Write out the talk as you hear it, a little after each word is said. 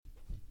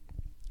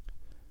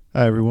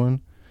Hi,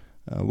 everyone.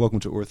 Welcome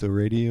to Ortho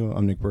Radio.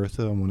 I'm Nick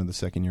Bertha. I'm one of the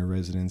second-year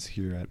residents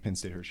here at Penn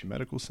State Hershey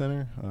Medical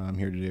Center. I'm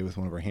here today with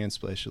one of our hand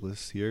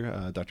specialists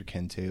here, Dr.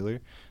 Ken Taylor.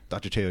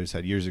 Dr. Taylor's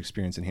had years of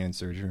experience in hand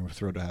surgery, and we're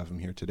thrilled to have him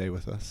here today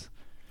with us.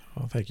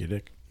 Oh, thank you,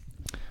 Nick.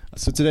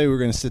 So today we're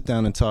going to sit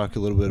down and talk a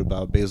little bit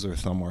about basilar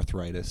thumb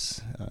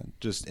arthritis.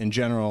 Just in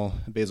general,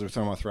 basilar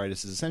thumb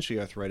arthritis is essentially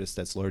arthritis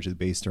that's largely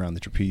based around the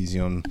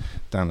trapezium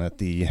down at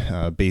the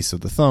base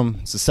of the thumb.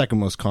 It's the second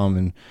most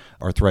common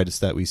arthritis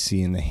that we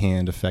see in the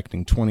hand,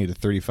 affecting 20 to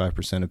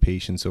 35% of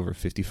patients over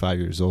 55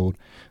 years old,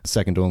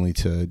 second only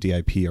to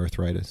DIP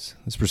arthritis.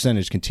 This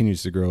percentage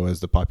continues to grow as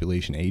the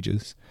population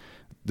ages.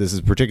 This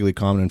is particularly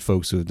common in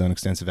folks who have done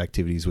extensive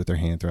activities with their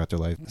hand throughout their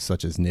life,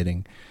 such as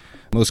knitting.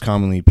 Most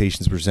commonly,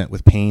 patients present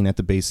with pain at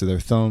the base of their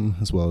thumb,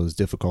 as well as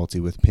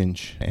difficulty with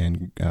pinch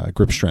and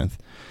grip strength.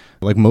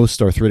 Like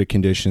most arthritic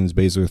conditions,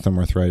 basilar thumb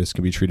arthritis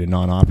can be treated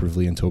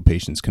non-operatively until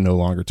patients can no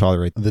longer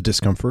tolerate the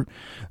discomfort,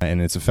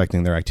 and it's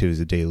affecting their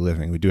activities of daily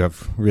living. We do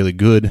have really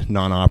good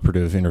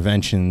non-operative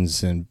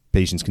interventions, and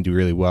patients can do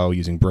really well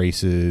using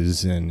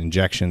braces and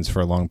injections for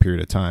a long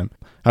period of time.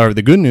 However,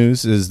 the good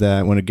news is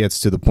that when it gets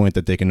to the point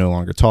that they can no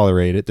longer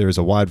tolerate it, there's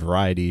a wide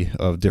variety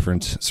of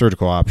different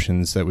surgical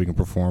options that we can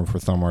perform for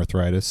thumb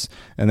arthritis,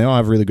 and they all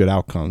have really good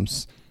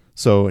outcomes.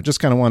 So I just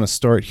kind of want to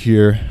start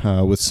here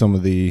with some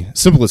of the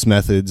simplest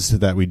methods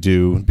that we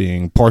do,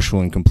 being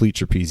partial and complete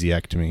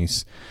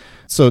trapeziectomies.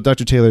 So,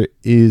 Dr. Taylor,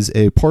 is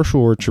a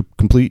partial or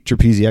complete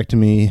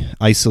trapeziectomy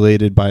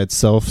isolated by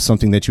itself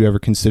something that you ever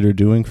consider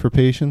doing for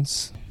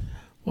patients?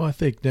 Well, I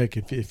think, Nick,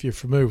 if you're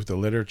familiar with the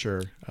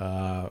literature,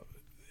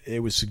 it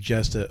would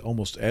suggest that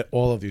almost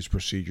all of these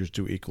procedures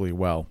do equally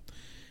well.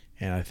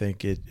 And I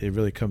think it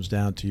really comes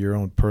down to your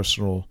own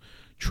personal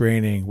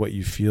training, what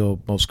you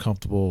feel most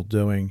comfortable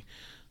doing.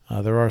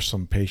 There are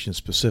some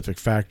patient-specific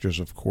factors,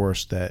 of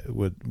course, that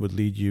would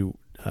lead you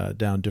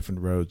down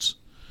different roads.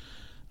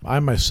 I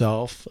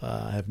myself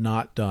have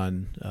not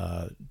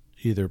done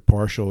either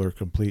partial or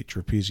complete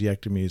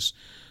trapeziectomies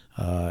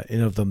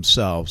in of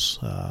themselves.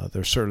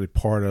 They're certainly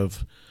part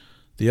of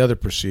the other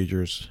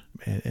procedures,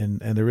 and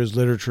there is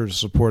literature to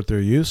support their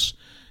use.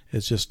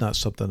 It's just not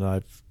something that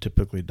I've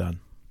typically done.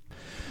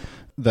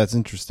 That's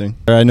interesting.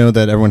 I know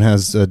that everyone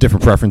has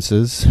different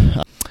preferences.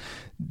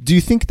 Do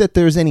you think that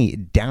there's any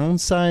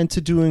downside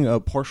to doing a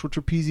partial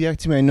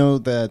trapeziectomy? I know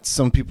that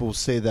some people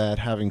say that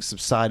having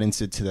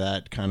subsidence into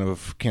that kind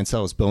of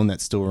cancellous bone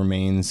that still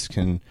remains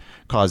can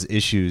cause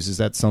issues. Is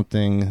that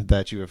something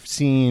that you have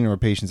seen, or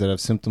patients that have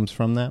symptoms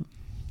from that?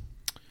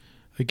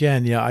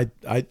 Again, yeah,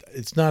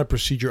 it's not a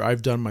procedure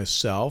I've done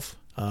myself.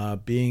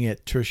 Being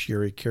at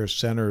tertiary care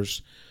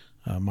centers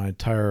my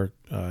entire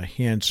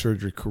hand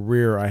surgery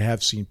career, I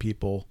have seen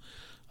people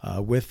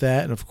with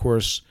that, and of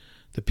course,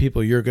 the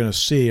people you're going to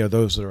see are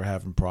those that are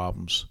having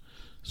problems.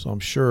 So I'm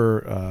sure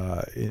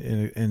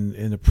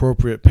in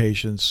appropriate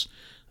patients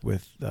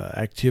with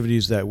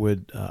activities that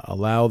would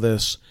allow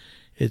this,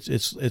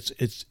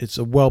 it's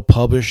a well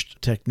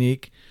published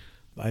technique.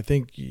 I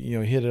think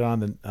hit it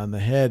on the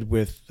head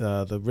with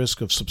the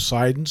risk of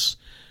subsidence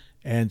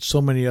and so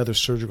many other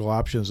surgical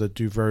options that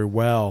do very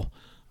well.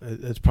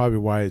 That's probably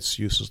why its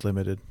use is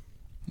limited.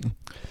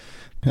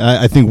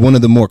 I think one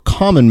of the more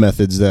common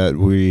methods that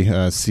we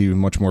see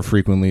much more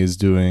frequently is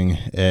doing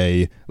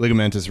a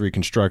ligamentous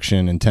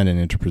reconstruction and tendon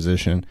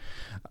interposition.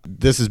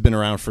 This has been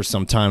around for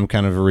some time,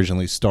 kind of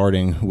originally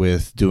starting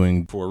with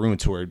doing for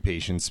rheumatoid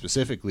patients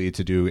specifically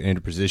to do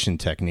interposition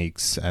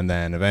techniques, and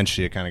then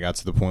eventually it kind of got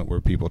to the point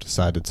where people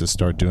decided to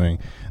start doing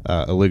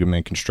a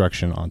ligament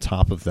construction on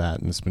top of that,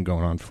 and it's been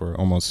going on for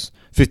almost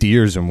 50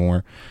 years or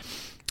more.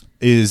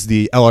 Is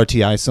the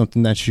LRTI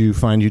something that you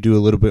find you do a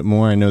little bit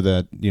more? I know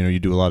that you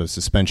do a lot of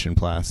suspension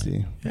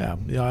plasty.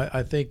 Yeah,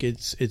 I think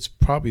it's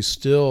probably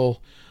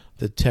still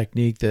the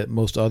technique that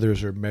most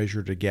others are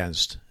measured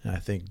against. And I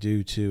think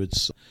due to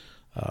its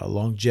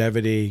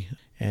longevity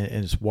and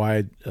its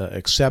wide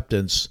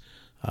acceptance,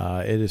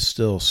 it is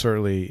still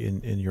certainly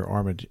in your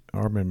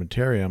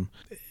armamentarium.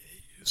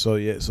 So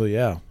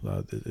yeah,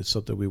 it's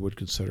something we would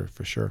consider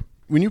for sure.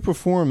 When you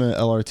perform an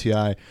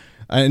LRTI,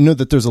 I know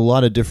that there's a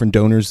lot of different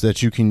donors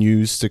that you can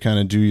use to kind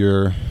of do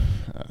your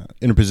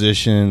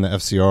interposition, the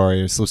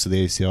FCR, slips of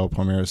the ACL,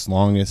 palmaris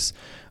longus.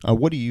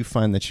 What do you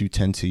find that you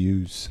tend to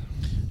use?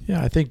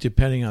 Yeah, I think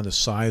depending on the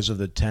size of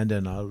the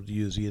tendon, I would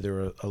use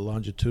either a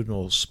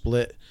longitudinal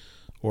split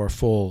or a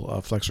full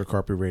flexor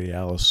carpi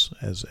radialis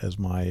as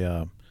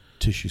my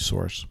tissue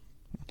source.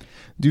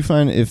 Do you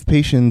find if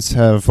patients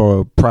have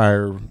a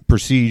prior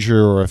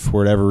procedure, or if for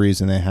whatever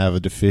reason they have a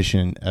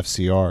deficient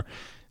FCR,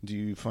 do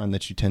you find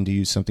that you tend to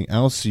use something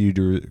else, or you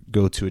do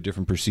go to a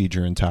different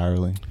procedure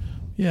entirely?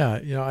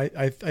 Yeah,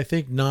 I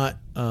think not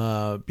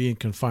being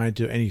confined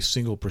to any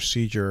single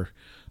procedure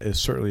is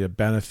certainly a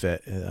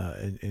benefit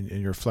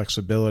in your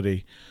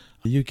flexibility.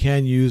 You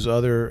can use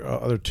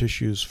other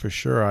tissues for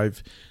sure.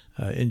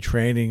 In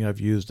training, I've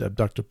used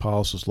abductor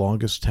pollicis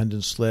longus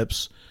tendon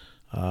slips.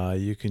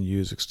 You can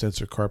use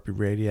extensor carpi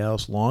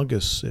radialis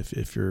longus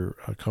if you're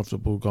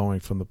comfortable going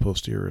from the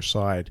posterior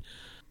side.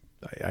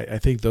 I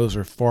think those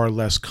are far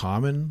less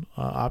common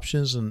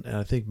options, and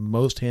I think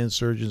most hand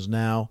surgeons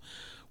now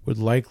would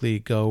likely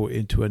go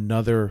into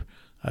another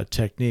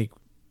technique,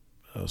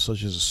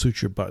 such as a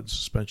suture button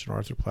suspension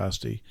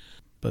arthroplasty.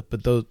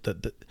 But those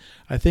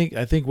I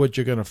think what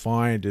you're going to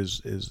find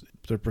is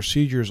the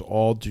procedures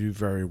all do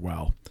very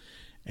well,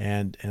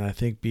 and I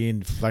think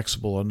being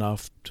flexible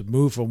enough to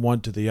move from one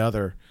to the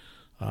other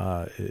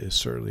is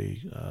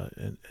certainly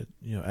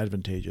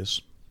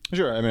advantageous.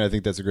 Sure. I mean, I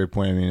think that's a great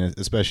point. I mean,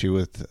 especially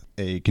with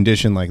a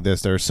condition like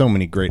this, there are so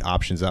many great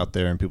options out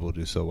there, and people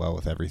do so well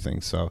with everything.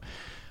 So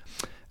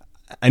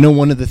I know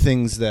one of the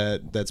things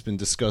that's been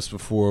discussed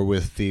before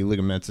with the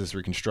ligamentous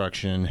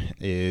reconstruction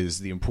is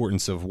the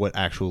importance of what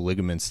actual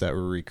ligaments that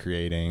we're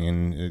recreating.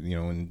 And,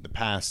 in the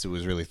past, it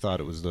was really thought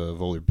it was the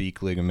volar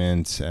beak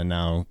ligament, and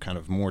now kind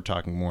of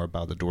talking more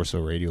about the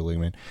dorsal-radial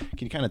ligament.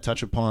 Can you kind of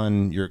touch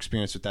upon your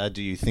experience with that?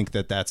 Do you think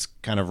that that's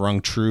kind of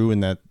rung true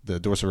and that the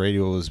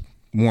dorsal-radial is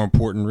more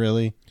important,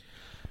 really?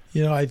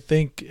 I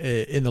think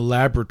in the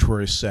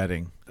laboratory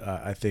setting,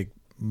 I think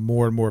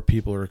more and more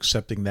people are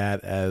accepting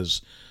that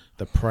as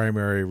the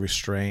primary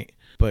restraint.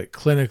 But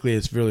clinically,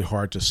 it's really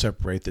hard to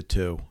separate the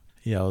two.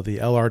 The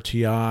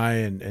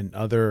LRTI and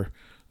other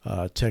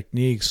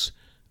techniques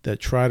that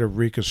try to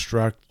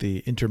reconstruct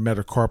the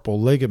intermetacarpal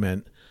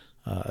ligament,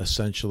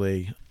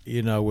 essentially,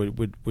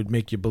 would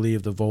make you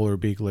believe the volar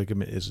beak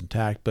ligament is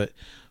intact. But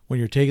when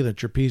you're taking the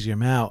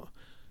trapezium out,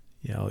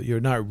 you're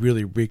not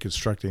really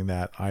reconstructing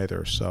that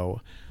either.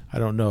 So I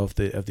don't know if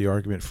the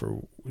argument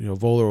for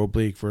volar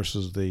oblique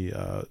versus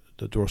the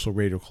dorsal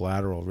radial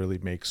collateral really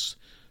makes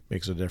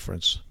a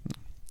difference.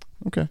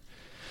 Okay,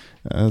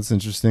 that's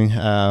interesting.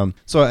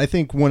 So I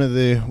think one of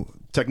the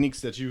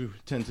techniques that you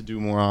tend to do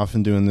more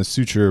often doing the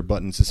suture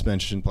button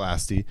suspension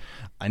plasty.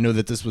 I know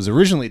that this was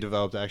originally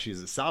developed actually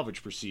as a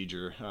salvage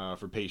procedure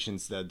for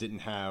patients that didn't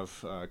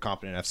have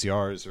competent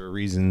FCRs or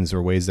reasons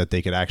or ways that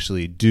they could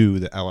actually do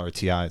the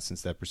LRTI,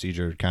 since that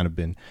procedure had kind of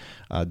been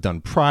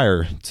done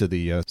prior to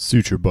the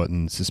suture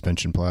button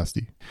suspension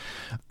plasty.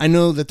 I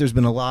know that there's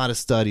been a lot of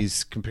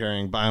studies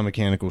comparing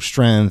biomechanical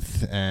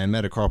strength and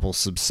metacarpal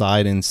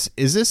subsidence.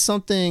 Is this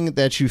something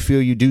that you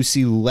feel you do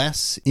see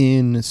less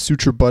in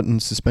suture button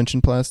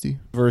suspension plasty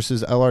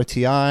versus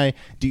LRTI?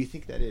 Do you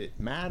think that it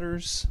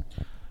matters?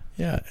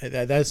 Yeah,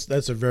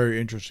 that's a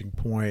very interesting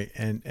point,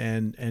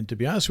 and to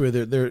be honest with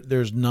you,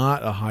 there's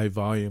not a high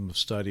volume of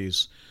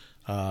studies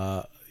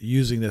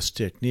using this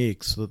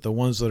technique. So that the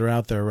ones that are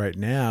out there right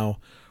now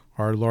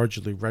are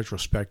largely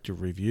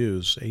retrospective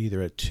reviews,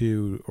 either at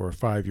 2 or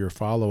 5 year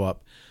follow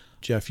up.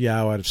 Jeff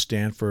Yao out of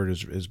Stanford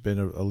has been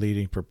a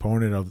leading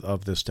proponent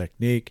of this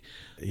technique.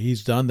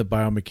 He's done the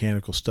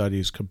biomechanical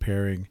studies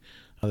comparing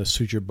the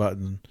suture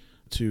button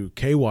to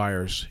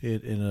K-wires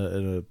in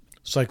a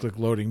cyclic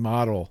loading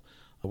model,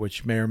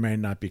 which may or may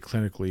not be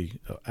clinically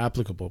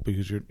applicable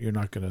because you're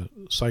not going to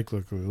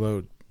cyclically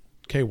load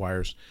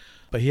K-wires.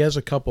 But he has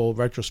a couple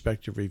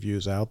retrospective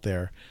reviews out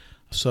there.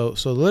 So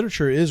the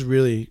literature is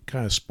really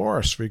kind of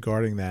sparse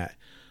regarding that.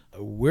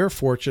 We're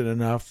fortunate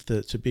enough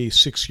to be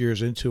 6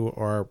 years into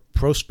our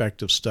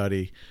prospective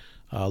study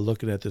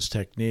looking at this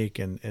technique.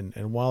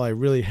 And while I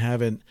really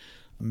haven't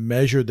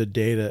measured the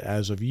data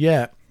as of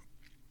yet,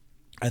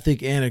 I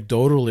think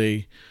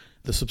anecdotally,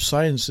 the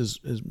subsidence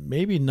is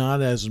maybe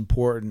not as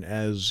important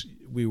as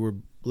we were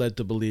led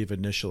to believe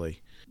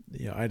initially.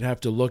 I'd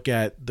have to look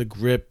at the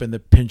grip and the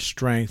pinch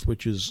strength,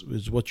 which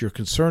is what you're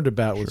concerned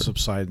about with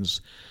subsidence.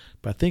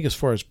 But I think as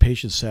far as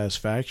patient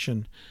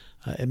satisfaction,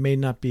 it may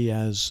not be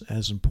as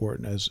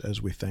important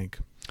as we think.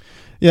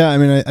 Yeah, I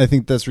mean, I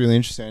think that's really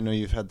interesting. I know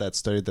you've had that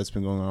study that's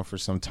been going on for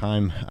some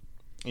time.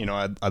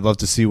 I'd love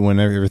to see when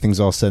everything's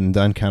all said and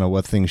done, kind of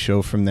what things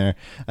show from there.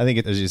 I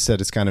think, as you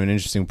said, it's kind of an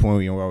interesting point.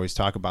 We always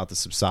talk about the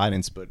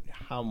subsidence, but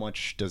how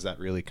much does that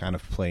really kind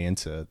of play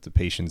into the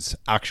patient's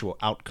actual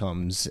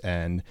outcomes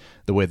and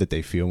the way that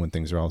they feel when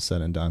things are all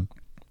said and done?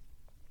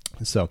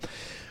 So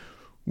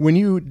when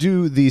you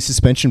do the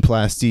suspension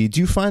plasty, do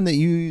you find that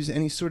you use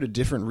any sort of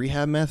different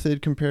rehab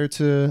method compared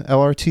to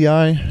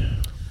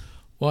LRTI?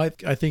 Well,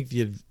 I think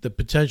the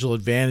potential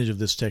advantage of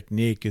this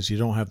technique is you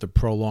don't have the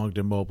prolonged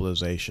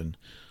immobilization.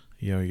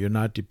 You're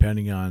not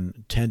depending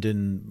on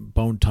tendon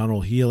bone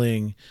tunnel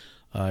healing.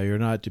 You're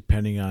not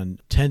depending on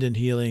tendon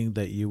healing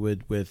that you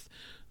would with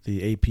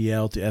the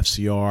APL to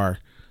FCR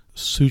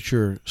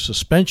suture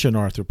suspension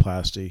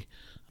arthroplasty,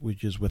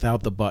 which is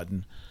without the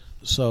button.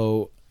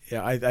 So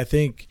I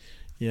think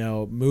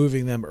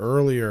moving them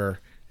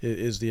earlier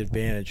is the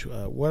advantage.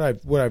 What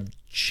I've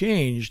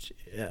changed,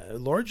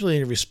 largely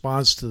in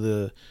response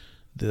to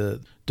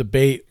the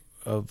debate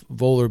of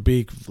volar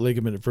beak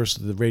ligament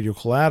versus the radial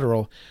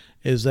collateral,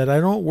 is that I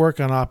don't work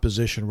on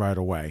opposition right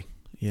away.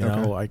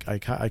 I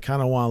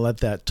kind of want to let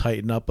that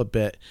tighten up a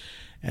bit,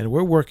 and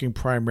we're working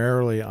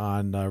primarily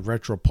on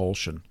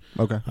retropulsion,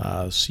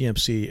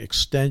 CMC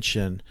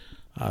extension,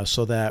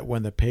 so that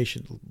when the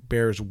patient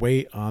bears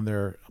weight on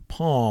their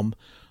palm,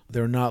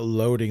 they're not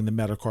loading the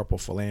metacarpal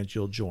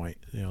phalangeal joint.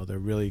 They're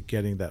really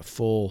getting that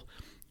full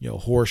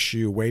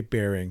horseshoe weight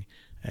bearing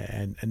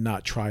and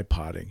not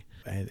tripoding.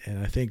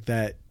 And I think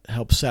that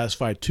helps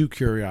satisfy two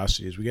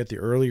curiosities. We get the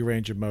early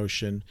range of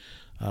motion.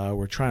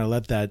 We're trying to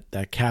let that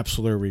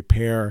capsular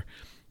repair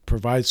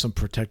provide some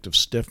protective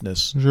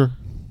stiffness. Sure.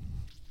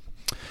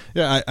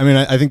 Yeah,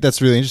 I think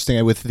that's really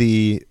interesting. With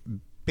the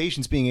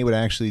patients being able to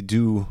actually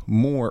do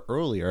more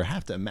earlier, I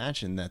have to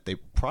imagine that they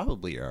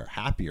probably are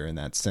happier in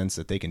that sense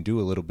that they can do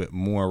a little bit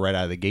more right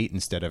out of the gate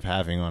instead of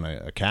having on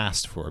a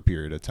cast for a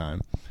period of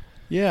time.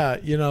 Yeah,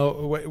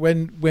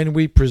 when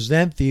we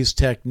present these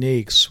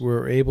techniques,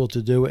 we're able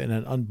to do it in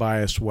an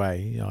unbiased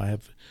way. I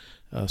have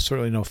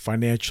certainly no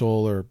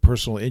financial or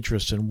personal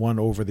interest in one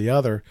over the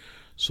other,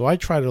 so I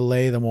try to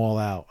lay them all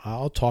out.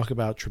 I'll talk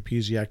about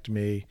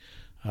trapeziectomy,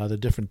 the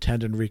different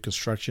tendon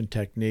reconstruction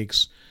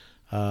techniques,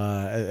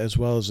 as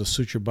well as the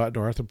suture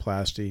button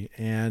arthroplasty,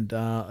 and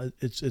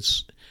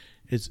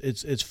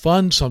it's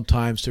fun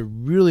sometimes to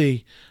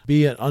really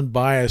be an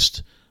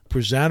unbiased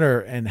presenter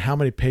and how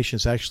many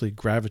patients actually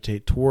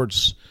gravitate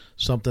towards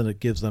something that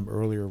gives them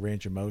earlier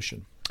range of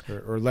motion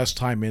or less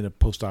time in a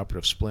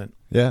postoperative splint.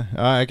 Yeah,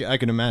 I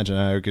can imagine.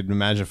 I could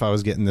imagine if I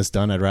was getting this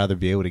done, I'd rather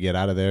be able to get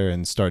out of there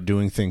and start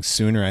doing things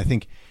sooner. I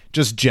think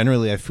just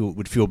generally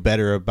would feel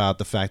better about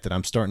the fact that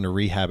I'm starting to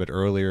rehab it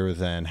earlier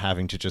than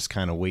having to just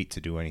kind of wait to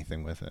do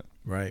anything with it.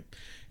 Right.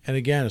 And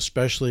again,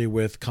 especially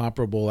with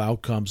comparable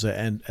outcomes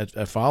and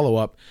at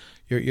follow-up,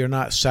 you're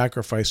not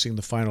sacrificing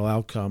the final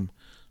outcome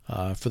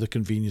for the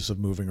convenience of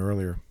moving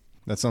earlier.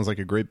 That sounds like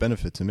a great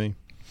benefit to me.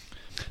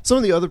 Some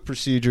of the other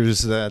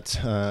procedures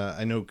that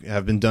I know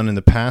have been done in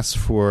the past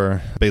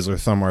for basilar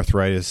thumb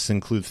arthritis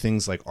include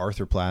things like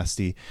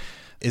arthroplasty.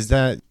 Is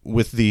that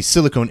with the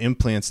silicone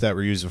implants that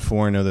were used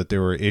before? I know that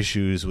there were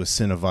issues with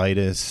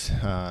synovitis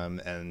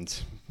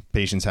and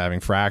patients having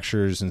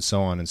fractures and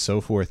so on and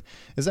so forth.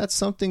 Is that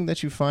something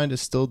that you find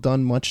is still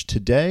done much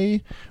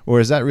today, or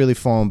is that really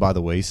fallen by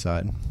the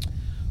wayside?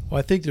 Well,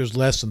 I think there's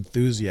less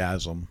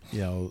enthusiasm.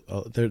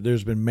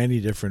 There's been many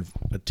different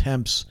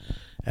attempts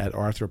at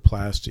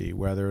arthroplasty,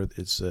 whether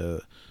it's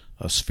a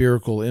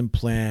spherical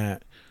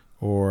implant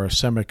or a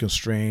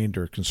semi-constrained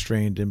or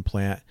constrained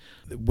implant.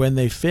 When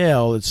they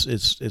fail,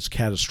 it's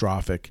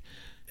catastrophic.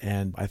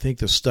 And I think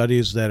the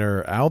studies that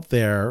are out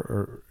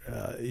there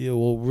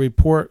will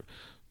report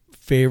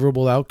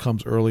favorable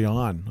outcomes early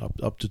on,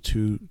 up to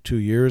two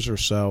years or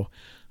so.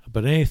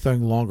 But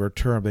anything longer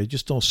term, they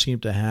just don't seem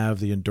to have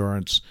the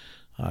endurance.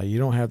 You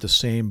don't have the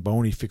same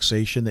bony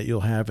fixation that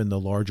you'll have in the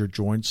larger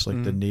joints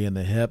like the knee and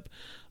the hip.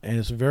 And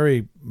it's a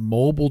very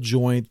mobile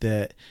joint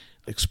that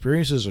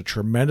experiences a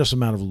tremendous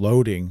amount of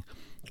loading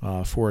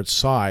for its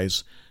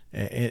size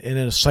and in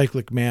a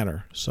cyclic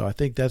manner. So I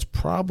think that's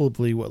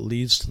probably what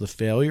leads to the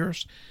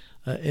failures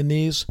in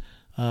these.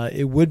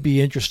 It would be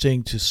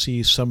interesting to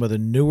see some of the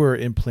newer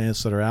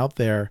implants that are out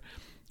there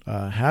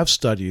have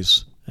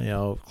studies,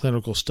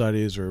 clinical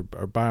studies or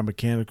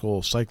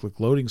biomechanical cyclic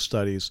loading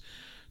studies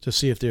to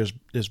see if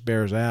this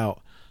bears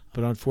out.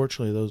 But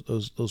unfortunately,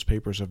 those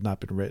papers have not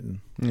been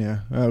written. Yeah,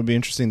 it would be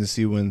interesting to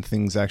see when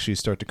things actually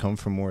start to come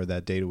from more of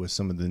that data with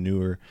some of the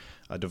newer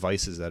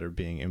devices that are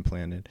being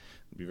implanted.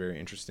 It would be very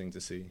interesting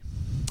to see.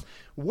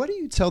 What do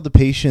you tell the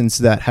patients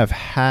that have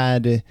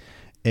had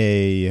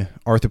a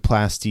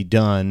arthroplasty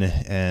done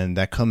and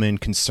that come in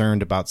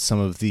concerned about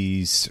some of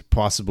these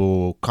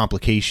possible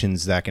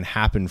complications that can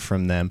happen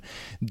from them?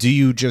 Do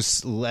you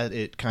just let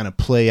it kind of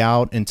play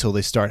out until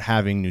they start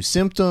having new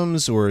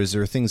symptoms, or is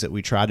there things that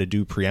we try to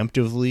do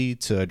preemptively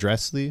to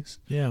address these?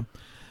 Yeah.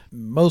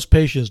 Most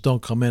patients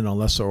don't come in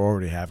unless they're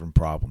already having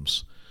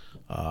problems.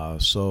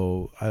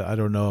 So I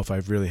don't know if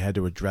I've really had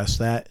to address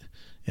that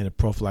in a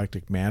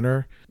prophylactic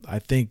manner. I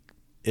think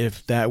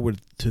if that were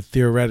to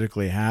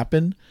theoretically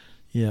happen,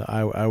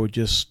 I would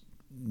just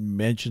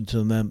mention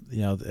to them,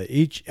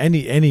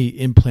 any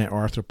implant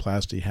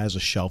arthroplasty has a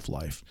shelf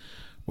life,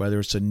 whether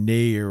it's a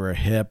knee or a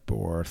hip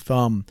or a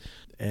thumb,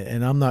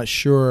 and I'm not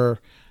sure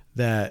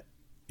that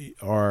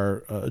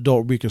our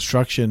adult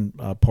reconstruction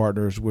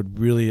partners would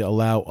really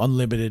allow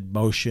unlimited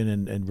motion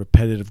and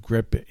repetitive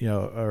grip,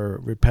 or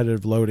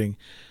repetitive loading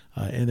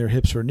in their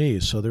hips or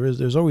knees. So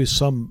there's always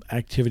some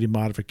activity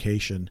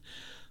modification.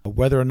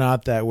 Whether or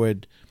not that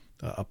would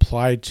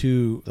apply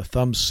to the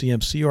thumb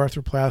CMC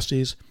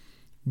arthroplasties,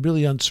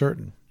 really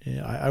uncertain.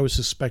 I would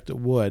suspect it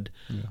would.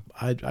 Yeah.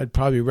 I'd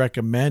probably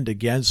recommend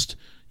against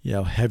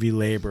heavy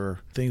labor,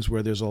 things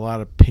where there's a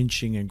lot of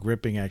pinching and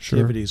gripping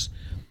activities.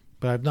 Sure.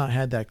 But I've not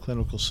had that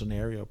clinical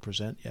scenario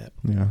present yet.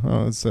 Yeah,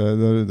 that's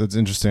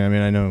interesting. I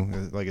mean, I know,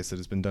 like I said,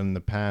 it's been done in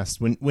the past.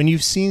 When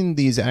you've seen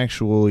these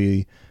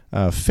actually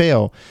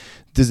fail,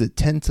 does it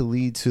tend to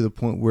lead to the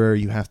point where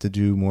you have to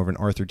do more of an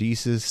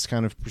arthrodesis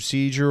kind of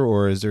procedure,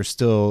 or is there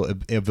still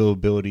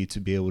availability to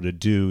be able to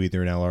do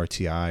either an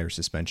LRTI or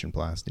suspension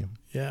plasty?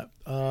 Yeah,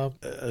 a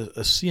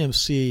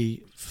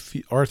CMC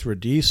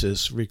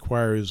arthrodesis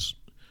requires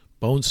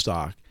bone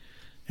stock.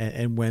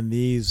 And when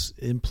these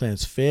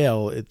implants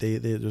fail,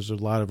 there's a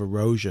lot of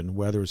erosion,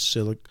 whether it's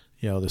the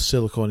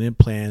silicone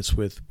implants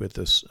with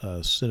the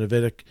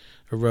synovitic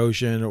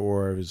erosion,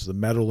 or it's the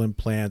metal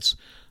implants.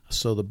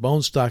 So the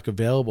bone stock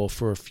available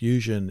for a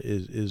fusion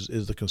is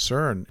the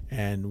concern,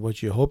 and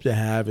what you hope to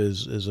have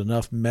is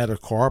enough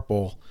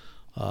metacarpal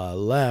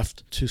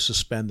left to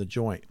suspend the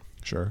joint.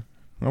 Sure.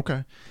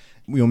 Okay.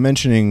 You were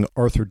mentioning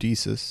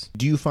arthrodesis.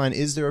 Do you find,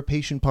 is there a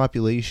patient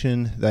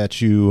population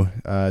that you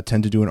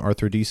tend to do an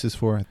arthrodesis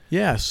for?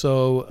 Yeah,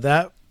 so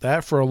that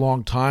for a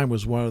long time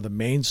was one of the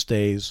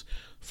mainstays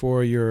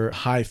for your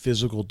high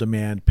physical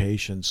demand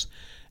patients.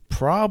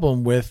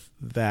 Problem with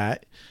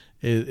that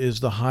is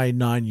the high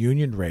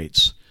non-union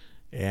rates.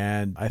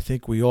 And I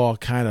think we all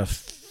kind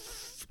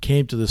of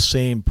came to the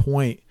same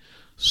point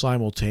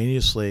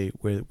simultaneously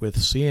with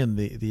seeing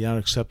the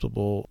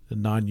unacceptable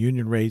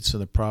non-union rates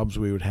and the problems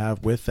we would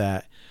have with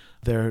that.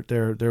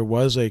 There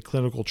was a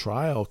clinical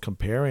trial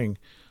comparing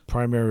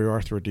primary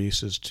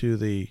arthrodesis to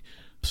the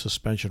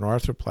suspension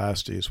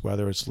arthroplasties,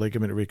 whether it's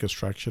ligament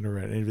reconstruction or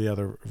any of the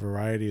other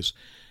varieties.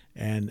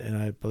 And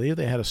I believe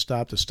they had to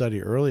stop the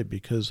study early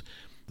because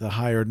the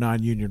higher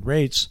non-union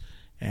rates,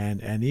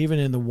 and even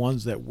in the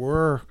ones that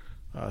were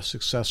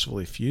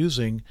successfully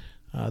fusing,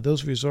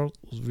 those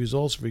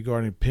results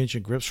regarding pinch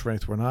and grip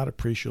strength were not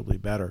appreciably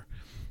better.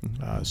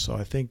 So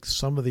I think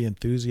some of the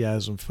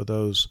enthusiasm for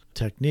those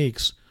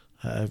techniques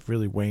have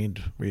really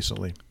waned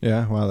recently.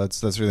 Yeah, wow,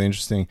 that's really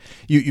interesting.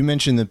 You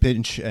mentioned the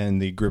pinch and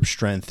the grip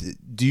strength.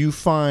 Do you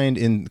find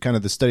in kind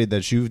of the study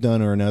that you've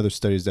done or in other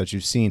studies that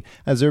you've seen,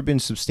 has there been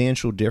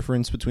substantial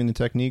difference between the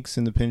techniques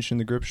in the pinch and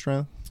the grip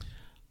strength?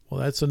 Well,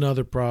 that's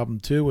another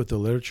problem, too, with the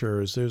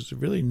literature, is there's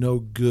really no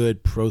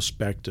good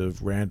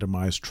prospective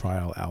randomized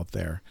trial out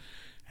there.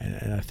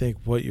 And I think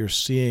what you're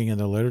seeing in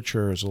the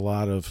literature is a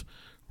lot of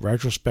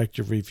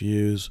retrospective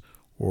reviews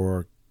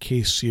or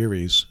case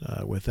series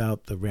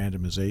without the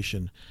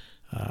randomization.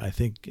 I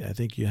think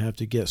you have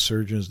to get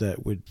surgeons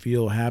that would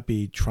feel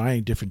happy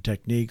trying different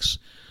techniques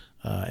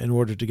in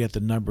order to get the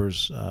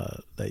numbers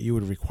that you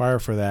would require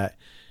for that.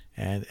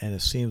 And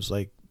it seems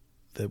like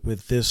that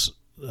with this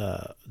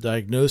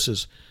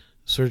diagnosis,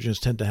 surgeons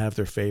tend to have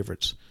their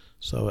favorites.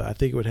 So I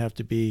think it would have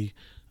to be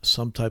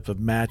some type of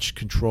match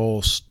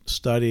control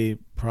study,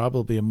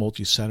 probably a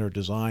multi-center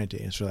design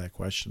to answer that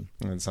question.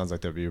 And it sounds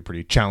like that'd be a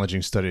pretty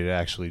challenging study to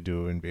actually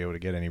do and be able to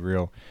get any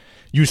real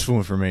useful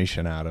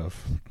information out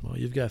of. Well,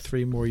 you've got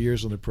 3 more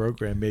years on the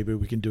program. Maybe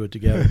we can do it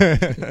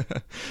together.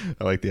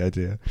 I like the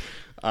idea.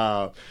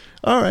 All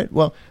right.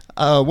 Well,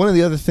 one of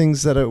the other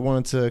things that I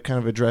wanted to kind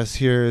of address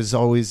here is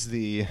always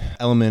the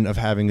element of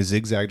having a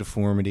zigzag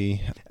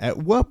deformity. At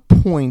what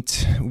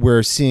point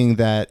we're seeing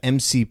that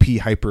MCP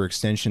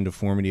hyperextension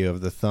deformity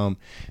of the thumb,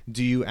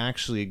 do you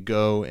actually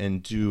go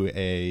and do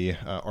a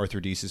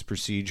arthrodesis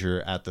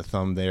procedure at the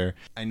thumb there?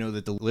 I know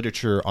that the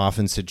literature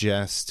often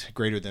suggests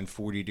greater than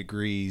 40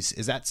 degrees.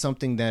 Is that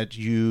something that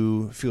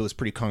you feel is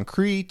pretty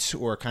concrete,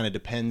 or kind of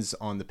depends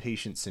on the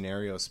patient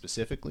scenario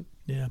specifically?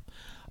 Yeah.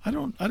 I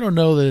don't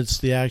know that it's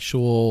the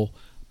actual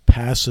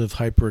passive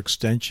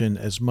hyperextension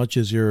as much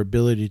as your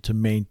ability to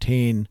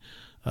maintain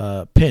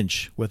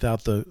pinch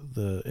without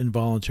the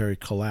involuntary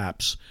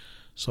collapse.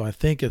 So I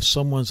think if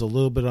someone's a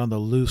little bit on the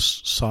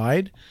loose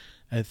side,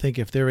 I think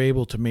if they're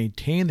able to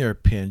maintain their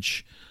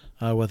pinch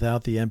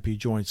without the MP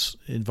joints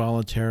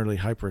involuntarily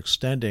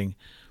hyperextending,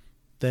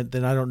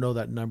 then I don't know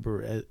that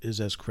number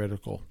is as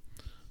critical.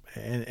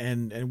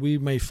 And we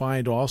may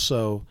find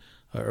also,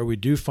 or we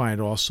do find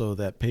also,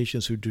 that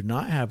patients who do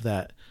not have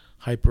that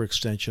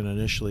hyperextension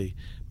initially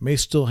may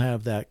still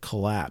have that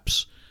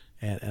collapse.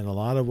 And a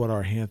lot of what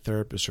our hand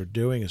therapists are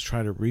doing is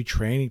trying to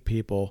retraining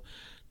people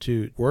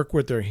to work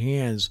with their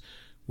hands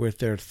with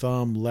their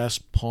thumb less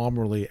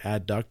palmarly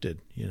adducted.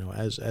 You know,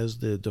 as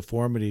the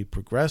deformity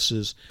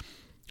progresses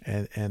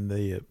and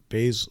the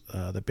base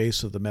of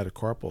the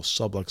metacarpal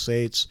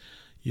subluxates,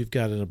 you've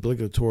got an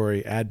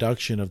obligatory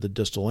adduction of the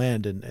distal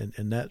end,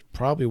 and that's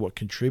probably what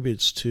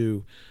contributes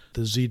to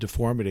the Z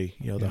deformity,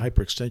 the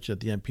hyperextension at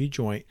the MP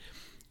joint.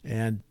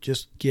 And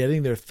just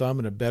getting their thumb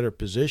in a better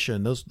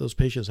position, those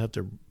patients have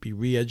to be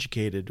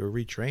re-educated or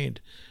retrained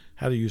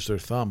how to use their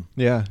thumb.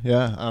 Yeah.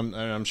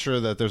 I'm sure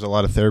that there's a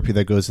lot of therapy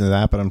that goes into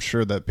that, but I'm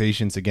sure that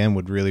patients, again,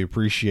 would really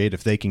appreciate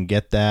if they can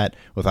get that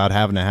without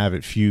having to have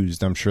it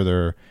fused. I'm sure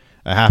they're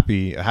a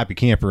happy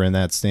camper in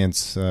that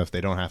stance if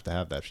they don't have to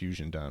have that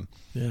fusion done.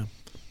 Yeah.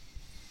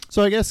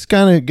 So I guess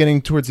kind of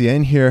getting towards the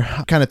end here,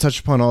 kind of touch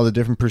upon all the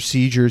different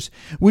procedures.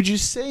 Would you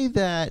say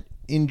that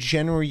in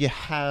general you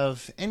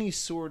have any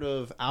sort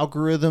of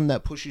algorithm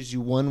that pushes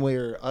you one way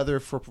or other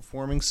for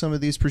performing some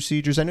of these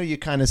procedures? I know you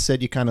kind of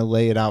said you kind of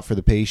lay it out for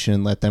the patient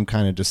and let them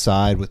kind of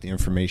decide with the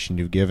information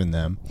you've given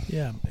them.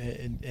 Yeah,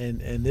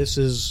 and this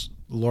is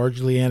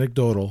largely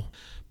anecdotal,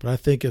 but I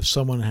think if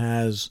someone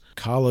has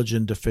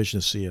collagen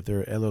deficiency, if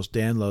they're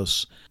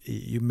Ehlers-Danlos,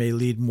 you may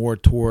lead more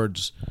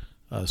towards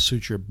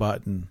suture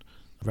button,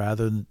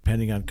 rather than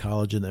depending on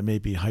collagen that may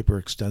be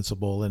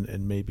hyperextensible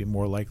and may be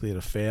more likely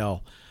to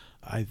fail.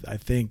 I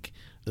think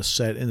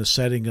in the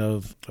setting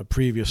of a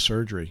previous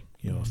surgery,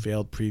 a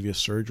failed previous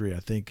surgery, I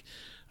think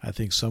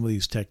some of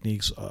these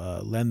techniques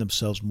lend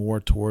themselves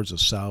more towards a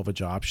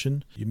salvage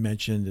option. You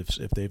mentioned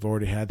if they've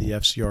already had the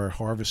FCR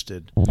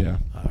harvested,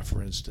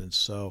 for instance.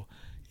 So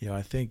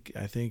I think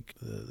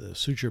the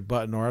suture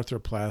button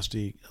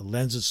arthroplasty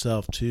lends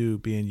itself to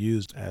being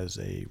used as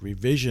a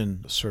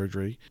revision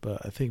surgery,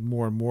 but I think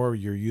more and more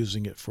you're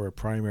using it for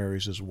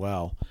primaries as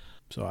well.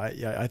 So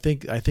I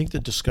think the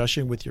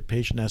discussion with your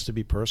patient has to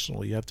be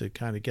personal. You have to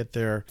kind of get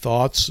their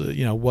thoughts,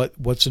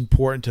 what's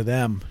important to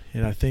them.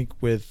 And I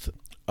think with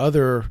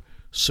other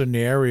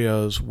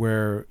scenarios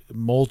where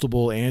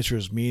multiple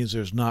answers means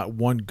there's not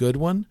one good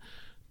one,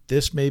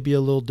 this may be a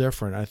little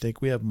different. I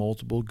think we have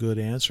multiple good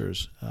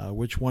answers.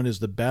 Which one is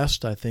the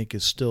best, I think,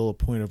 is still a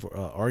point of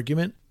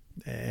argument.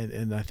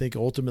 And I think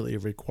ultimately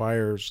it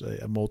requires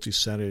a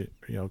multi-center,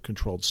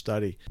 controlled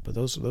study. But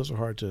those are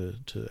hard to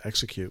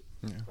execute.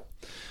 Yeah.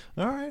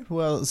 All right.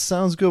 Well,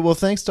 sounds good. Well,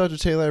 thanks, Dr.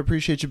 Taylor. I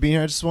appreciate you being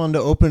here. I just wanted to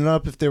open it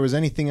up if there was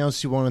anything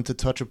else you wanted to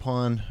touch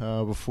upon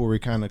before we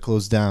kind of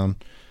close down.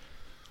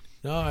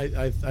 No,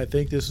 I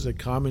think this is a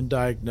common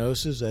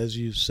diagnosis, as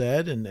you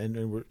said,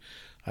 and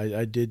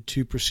I did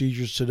 2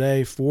 procedures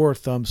today for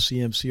thumb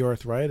CMC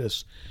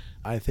arthritis.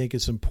 I think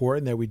it's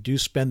important that we do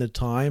spend the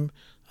time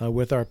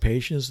with our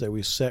patients, that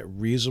we set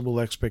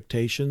reasonable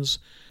expectations,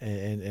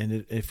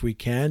 and if we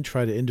can,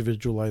 try to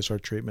individualize our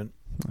treatment.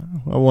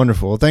 Well,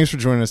 wonderful. Well, thanks for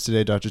joining us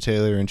today, Dr.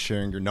 Taylor, and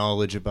sharing your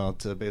knowledge about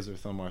basilar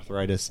thumb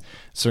arthritis.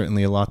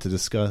 Certainly a lot to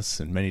discuss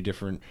and many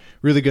different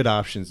really good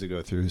options to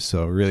go through.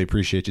 So really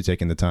appreciate you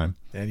taking the time.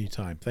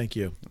 Anytime. Thank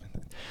you.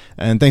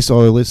 And thanks to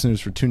all our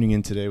listeners for tuning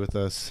in today with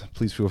us.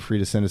 Please feel free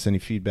to send us any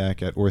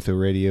feedback at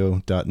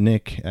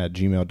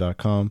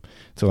orthoradio.nick@gmail.com.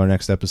 Till our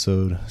next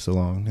episode, so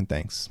long and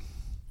thanks.